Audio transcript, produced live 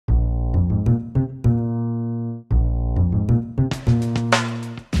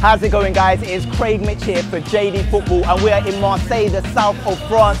How's it going, guys? It is Craig Mitch here for JD Football, and we are in Marseille, the south of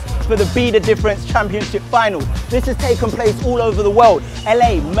France, for the Be The Difference Championship Finals. This has taken place all over the world.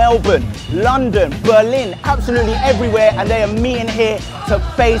 LA, Melbourne, London, Berlin, absolutely everywhere, and they are meeting here to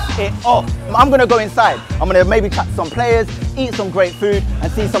face it off. I'm going to go inside. I'm going to maybe chat to some players, eat some great food,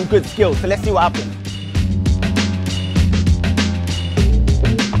 and see some good skills. So let's see what happens.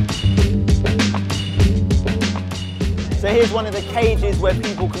 So here's one of the cages where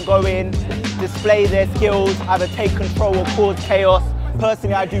people can go in, display their skills, either take control or cause chaos.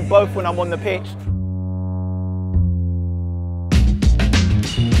 Personally, I do both when I'm on the pitch.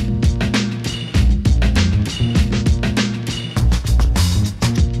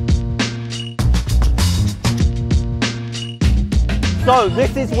 So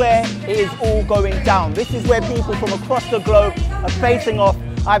this is where it is all going down. This is where people from across the globe are facing off,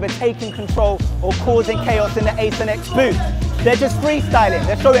 either taking control or causing chaos in the Ace and X booth. They're just freestyling.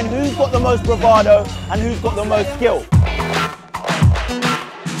 They're showing who's got the most bravado and who's got the most skill.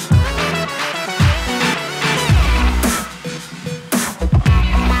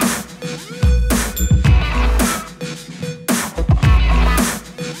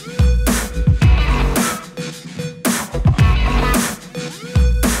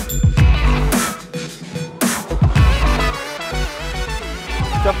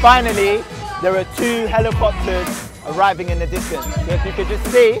 So finally, there are two helicopters arriving in the distance. So if you could just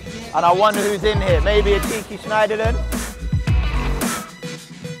see, and I wonder who's in here. Maybe a cheeky Schneiderlin.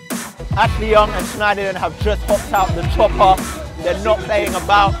 Ashley Young and Schneiderlin have just hopped out the chopper. They're not playing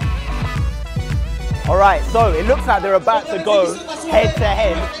about. All right, so it looks like they're about to go head to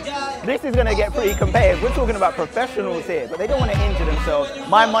head. This is going to get pretty competitive. We're talking about professionals here, but they don't want to injure themselves.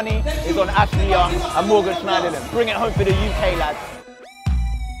 My money is on Ashley Young and Morgan Schneiderlin. Bring it home for the UK lads.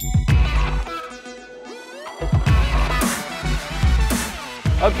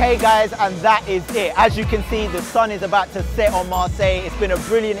 Okay guys, and that is it. As you can see, the sun is about to set on Marseille. It's been a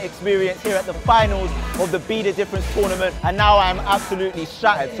brilliant experience here at the finals of the Be The Difference tournament, and now I am absolutely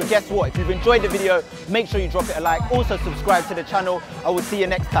shattered. So guess what? If you've enjoyed the video, make sure you drop it a like. Also subscribe to the channel. I will see you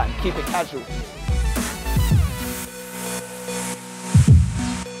next time. Keep it casual.